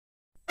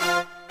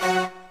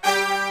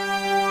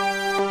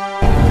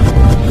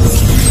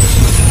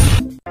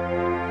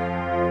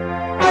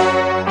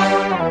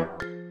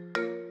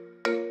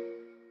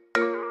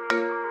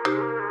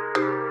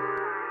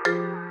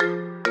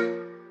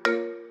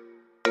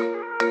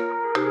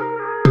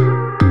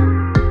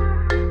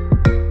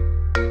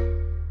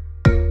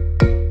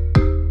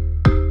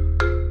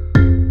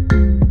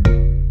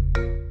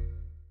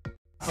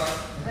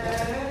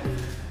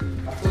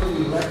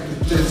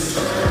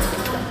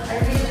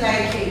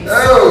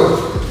Oh!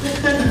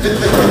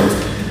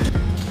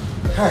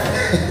 Hi.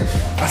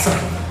 Asa,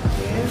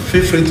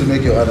 feel free to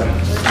make your order,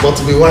 but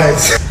to be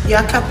wise. You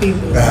are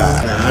capable.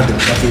 I am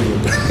capable.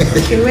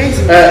 Okay, where is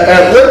it?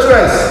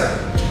 Waitress!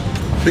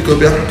 Pick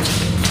up here.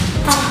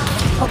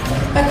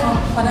 Welcome.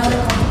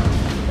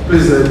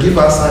 Please give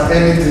us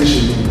anything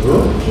she needs.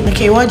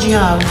 Okay, what do you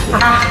have?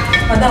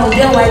 Madam, we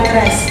get white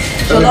rice,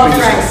 jollof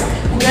rice,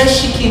 we get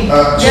chicken.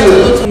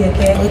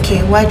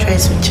 Okay, white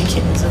rice with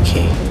chicken is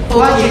okay.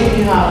 What do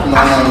you have? No.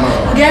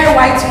 We get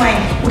white wine,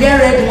 we get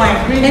red wine.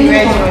 Bring the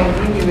red wine.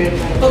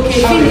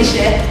 Okay, finish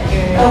it.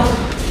 Yeah.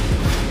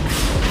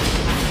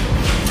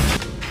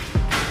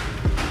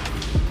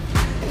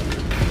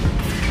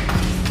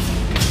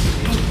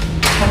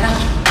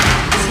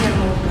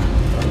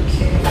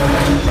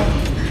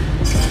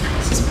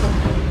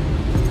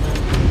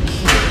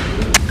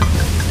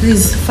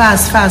 Please,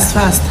 fast. You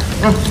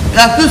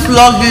are too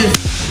sluggish.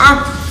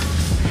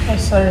 Oh,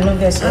 sorry, no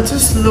guess. You are too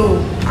slow.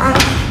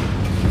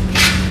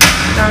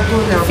 Now go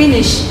now.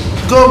 Finish.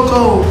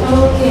 Go.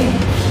 Okay.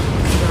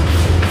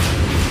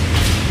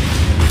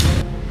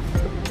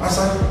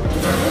 Asa,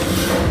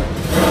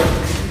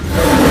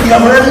 you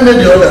have already made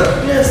the order.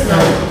 Yes,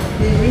 now.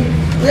 Baby,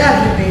 where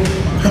have you been?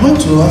 I want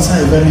to answer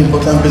a very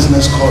important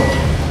business call.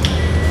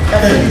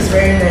 That food is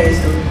very nice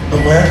though.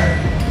 Oh, where?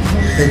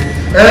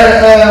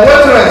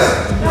 Waitress!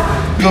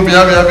 Go,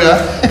 Bia.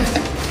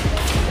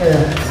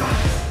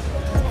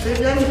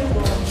 Baby, let me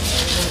pour.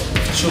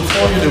 She'll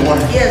pour you the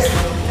wine. Yes.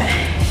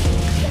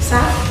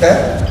 Sir?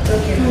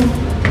 Okay.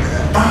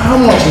 How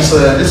much is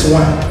this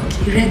wine?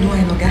 Red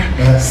wine, Oga.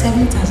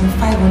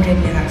 7,500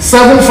 naira.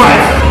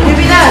 7.5.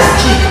 Maybe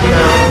that's cheap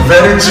now.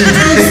 Very cheap.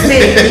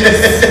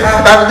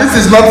 This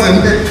is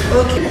nothing.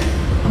 Okay.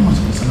 How much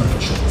is it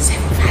for sure?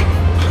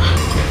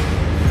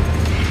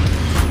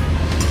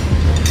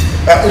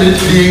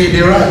 7,500.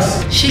 The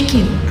rice.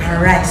 Chicken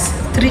and rice,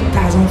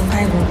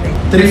 3,500.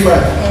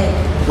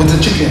 3.5. With the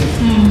chicken.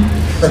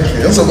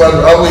 Okay. So I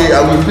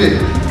will pay.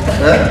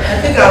 I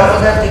think I'll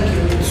order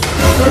takeaway.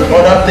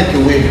 Order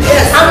takeaway.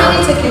 Yes. How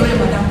many takeaway,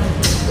 madam?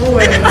 Don't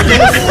worry.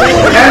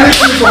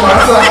 Anything from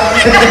Asa.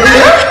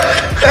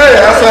 Hey,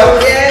 Asa.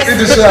 Yes. See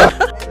the shop.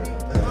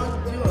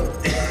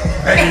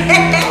 I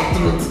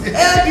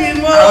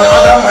will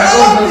order my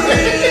own.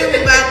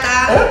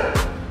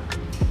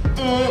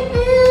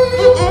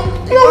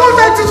 You know what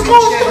that is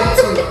called?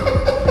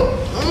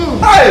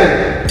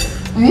 Hey!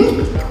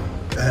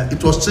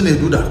 It was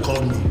Chinedu that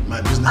called me,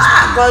 my business.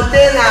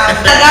 Container.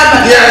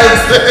 Yes!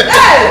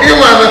 Hey! You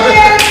man.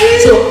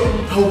 So,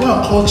 I'll go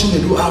and call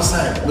Chinedu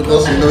outside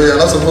because you know you're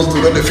not supposed to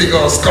know the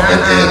figures coming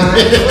in.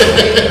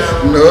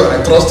 No,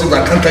 I trust you,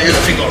 but I can't tell you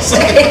the figures. So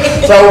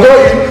I'll go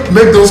in,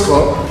 make those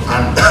calls,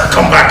 and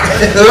come back.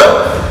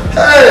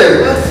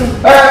 Hey!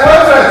 My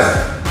friends,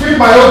 keep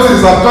my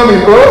notice, I'm coming,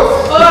 bro.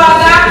 Oh,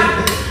 Oga.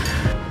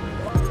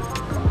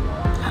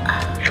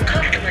 The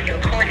customer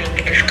you're calling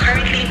is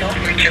currently not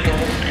reachable.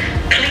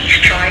 Please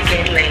try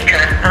again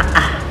later.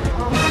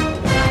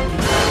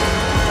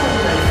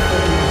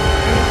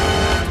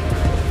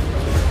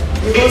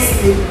 You don't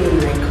sleep in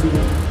like me.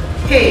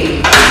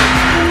 Hey.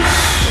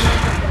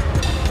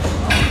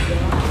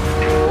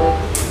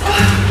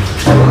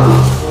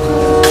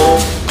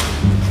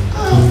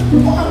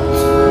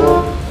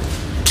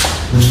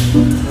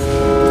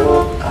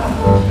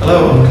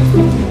 Hello.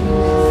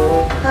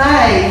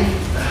 Hi.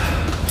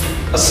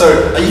 Sorry,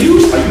 are you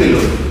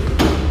alone?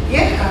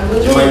 Yeah, I'm Do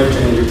you good. mind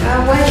returning your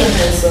Why are you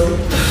handsome?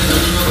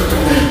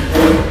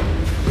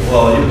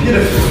 Well, you're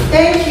beautiful.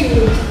 Thank you.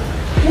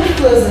 Move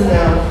closer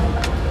now.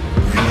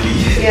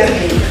 Really? Yeah,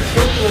 babe.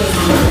 Move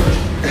closer.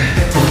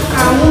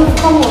 Move.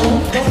 Come on.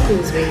 Come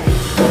close, babe.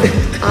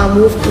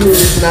 Move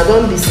close. Now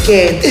don't be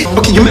scared.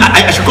 Okay, you mean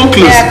I should come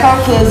close? Yeah, come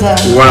closer.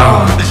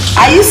 Wow.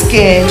 Are you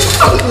scared?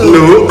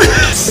 No.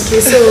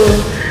 Okay, so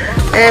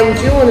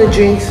do you want to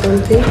drink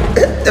something?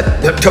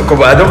 Talk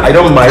about I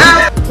don't mind.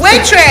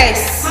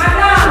 Waitress!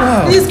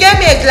 Madam! Please get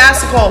me a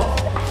glass cup.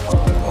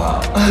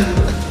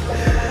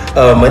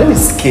 My name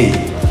is K.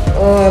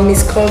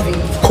 Miss Covey.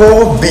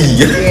 Kobe.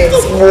 Yes.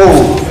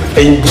 Whoa.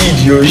 Indeed,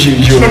 you're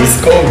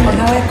Miss Kobe.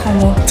 Oga,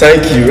 welcome.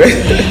 Thank you.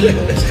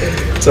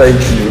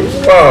 Thank you.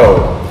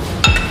 Wow.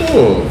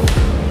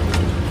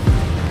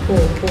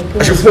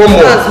 I should pour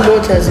more. As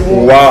much as you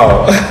want.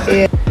 Wow.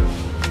 Yeah.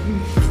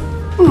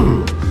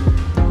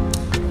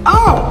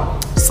 Oh,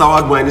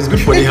 sour wine is good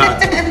for the heart.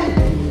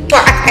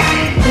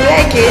 You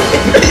like it?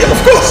 Yeah, of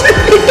course.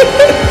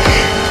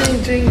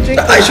 Drink.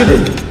 I should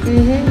drink.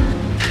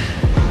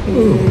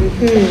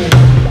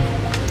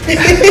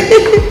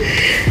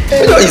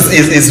 You know,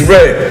 it's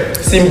rare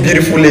seeing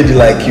beautiful lady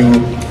like you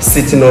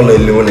sitting all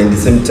alone and at the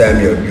same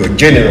time you're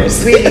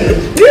generous. Really?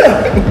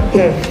 Yeah.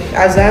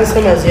 As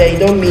handsome as you are, you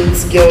don't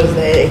meet girls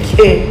like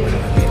hey.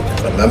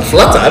 I'm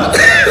flattered.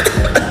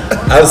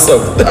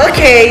 Handsome.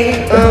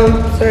 Okay.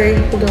 Sorry,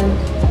 hold on. I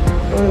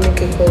want to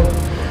make a call.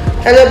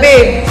 Hello,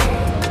 babe.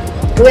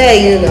 Where are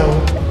you now?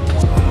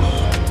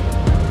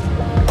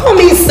 Come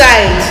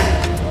inside.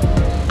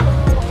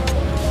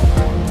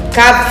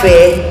 Cab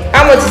fare.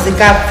 How much is the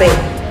cab fare?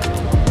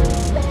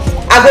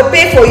 I go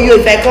pay for you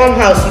if I come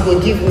house. You go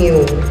give me.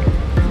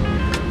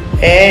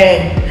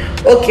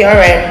 Okay, all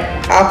right.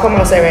 I'll come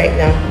outside right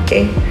now.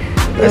 Okay.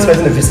 You're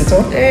expecting a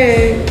visitor?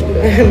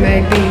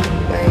 My babe,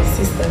 my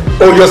sister.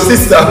 Oh, your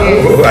sister?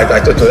 Yes. Oh, I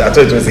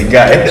thought it was a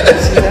guy.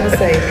 She's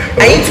outside.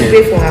 I need to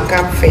pay for her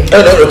cab fare.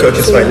 Oh, no, okay,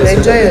 it's so fine.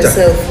 Enjoy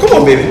yourself. Come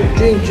on, baby.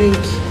 Drink.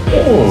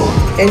 Oh.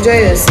 Enjoy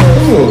yourself.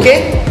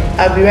 Okay?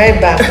 I'll be right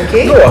back,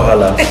 okay? No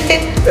wahala.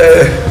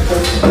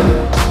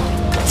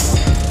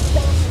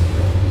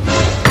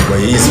 But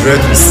he's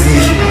ready to see.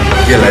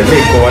 Yeah, like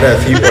me, go order a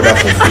few order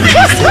for free.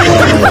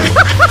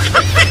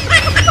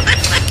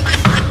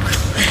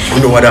 You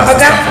know what else?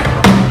 Okay.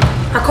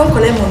 I come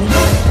collect money.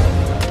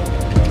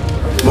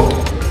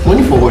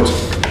 Money for what?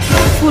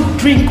 Food,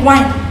 drink,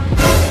 wine.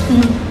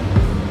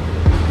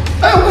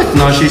 Wait,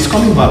 now she's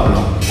coming back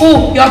now.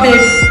 Oh, your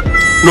babe.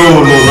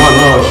 No. She's not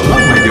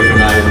my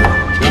girlfriend either.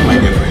 She's not my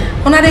girlfriend.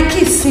 On the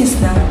kids since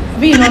now.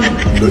 We know.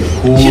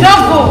 Who? She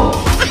don't go.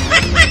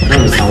 I don't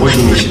understand. What do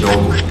you mean she don't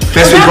go?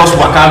 First we just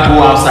walk out,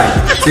 go outside.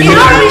 You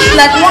don't reach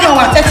like 1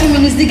 hour, 30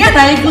 minutes. The guy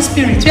that evil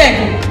spirit, where I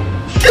go?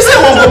 She said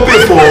we go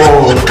pay for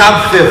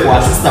cab fare for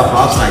her sister from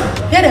outside.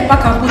 Here they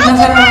pack and put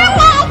Nazareth.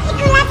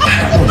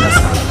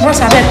 Once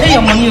I bet pay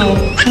your money,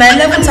 now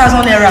 11,000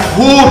 naira.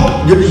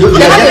 You're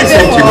getting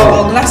something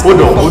wrong.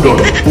 Hold on.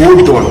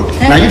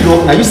 Now you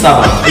serve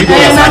her.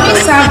 Now me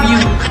serve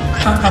you.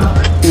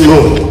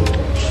 No.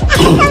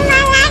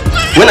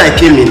 When I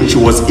came in, she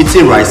was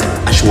eating rice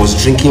and she was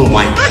drinking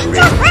wine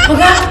already.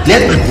 Okay.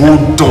 Let's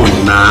hold on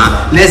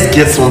now. Let's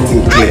get something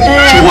clear.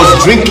 She was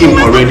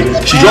drinking already.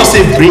 She just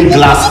said bring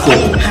glass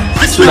cup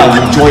so that we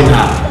join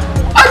her.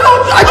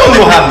 I don't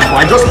know her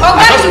before. I just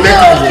met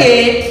her.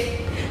 Okay.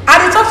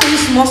 I did talk to you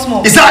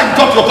small. Is that how you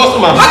talk to your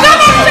customer?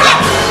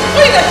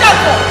 Who is the shop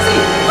for? See,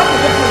 what the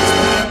go this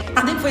morning?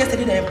 And then for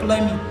yesterday they employ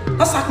me.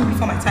 Don't sack me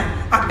before my time.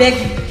 I beg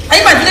you. Are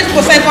you my village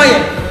people sign for you?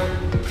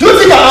 Do you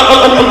think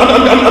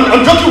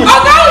I'm joking with you?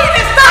 Oga, who is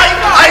the star?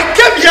 I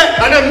came here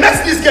and I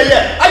met this girl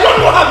here. I don't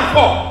know her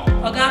before.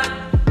 Oga,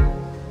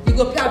 you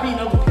go pay, you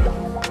no go pay.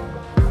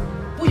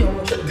 Pull your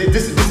wash.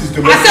 This is the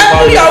I said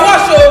pull your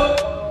wash, oh.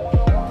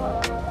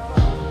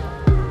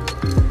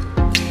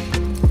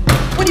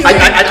 Put the ring.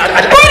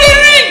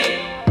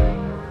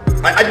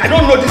 I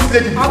don't know this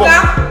lady before. Oga,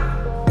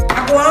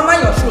 I go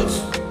hammer your throat.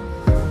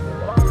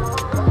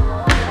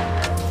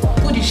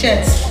 Put the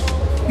shirt.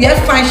 We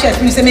have fine shirts.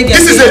 This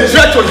is a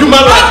threat to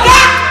human life.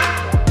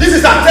 Oga! This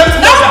is attempt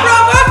to don't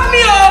provoke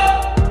me,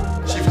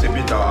 oh! Shift a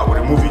bit, I will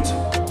remove it.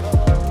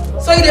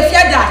 So you the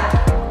fear that?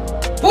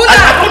 I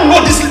don't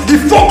know this. The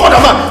fuck God,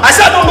 man. I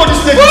said I don't know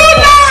this lady.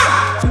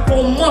 You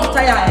go mob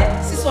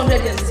tire,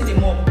 600 years, see the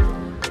mob.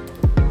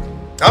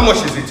 How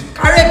much is it?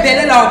 Carry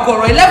belly like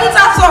Okoro,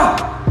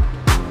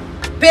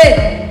 11,000.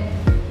 Pay.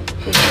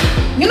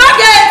 You not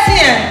get it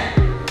here.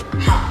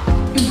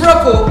 You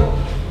broke, oh.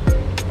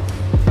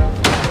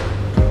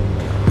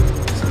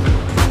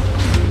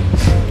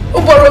 Who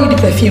borrow you the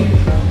perfume?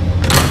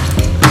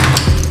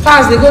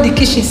 Pass, they go the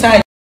kitchen side.